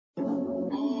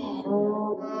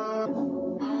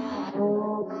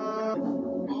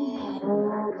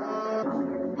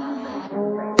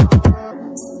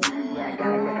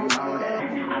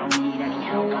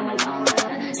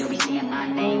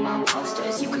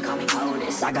me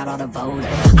Potus, I got all the voters.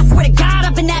 I swear to God,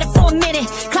 I've been at it for a minute,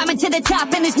 climbing to the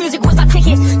top, and this music was my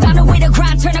ticket. Found a way to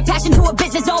grind, turn a passion to a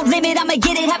business, no limit. I'ma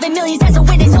get it, having millions as a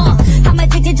witness. I'm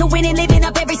addicted to winning, living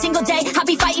up every single day. I'll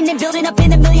be fighting and building up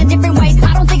in a million different ways.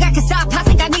 I don't think I can stop, I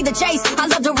think I need the chase. I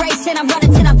love to race, and I'm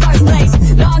running till I'm first place.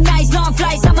 Long nights, long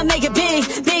flights, I'ma make it big.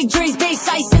 Big dreams, big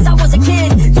sights since I was a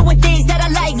kid. Doing things that I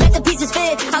like, let the pieces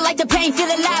fit. I like the pain,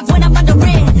 feel alive when I'm under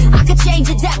it. I could change,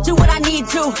 adapt, do what I need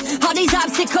to. All these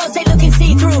obstacles, they looking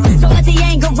see-through. Don't let the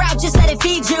anger out, just let it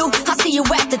feed you. I'll see you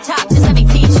at the top, just let me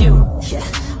teach you. Yeah,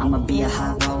 I'ma be a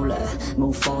high roller,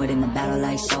 move forward in the battle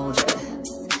like soldier,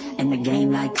 in the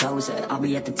game like closer. I'll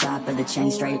be at the top of the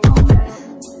chain, straight owner.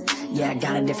 Yeah, I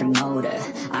got a different motor,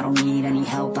 I don't need any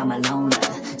help, I'm a loner.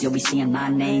 You'll be seeing my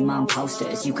name on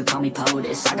posters, you could call me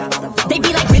Potus, I got all the voters. They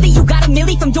be like, really, you got a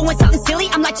milli from doing something silly?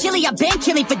 I'm like, chilly, I've been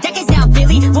killing for decades now,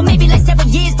 Billy. Well, maybe like several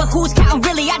years, but who's counting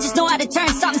really? I just know how to turn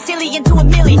something silly into a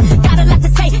milli. Got a lot to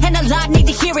say, and a lot need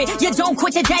to hear it. You don't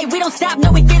quit today, we don't stop,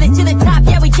 no, we feel it to the top.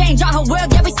 Yeah, we change our whole world,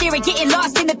 yeah, we steer it. Getting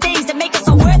lost in the things that make us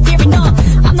so worth hearing on.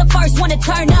 I'm the first one to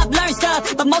turn up, learn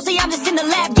stuff, but mostly I'm just in the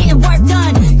lab getting work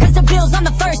done. Cause the bills on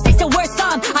the first, they still worth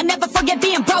some. I never forget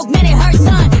being broke, man, it hurts,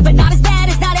 son. But not as bad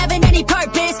as not having any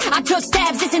purpose. I took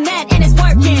stabs, this and that, and it's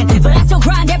working. But I still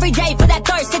grind every day for that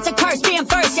thirst. It's a curse being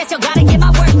first, yes, still gotta get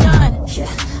my work done.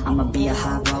 Yeah, I'ma be a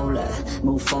high roller,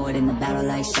 move forward in the battle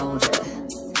like soldier,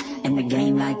 in the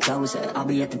game like closer. I'll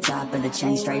be at the top of the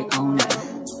chain, straight owner.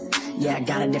 Yeah, I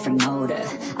got a different motor,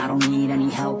 I don't need any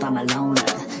help, I'm a loner.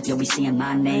 You'll be seeing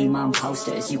my name on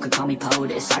posters, you could call me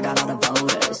Potus, I got all the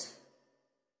voters.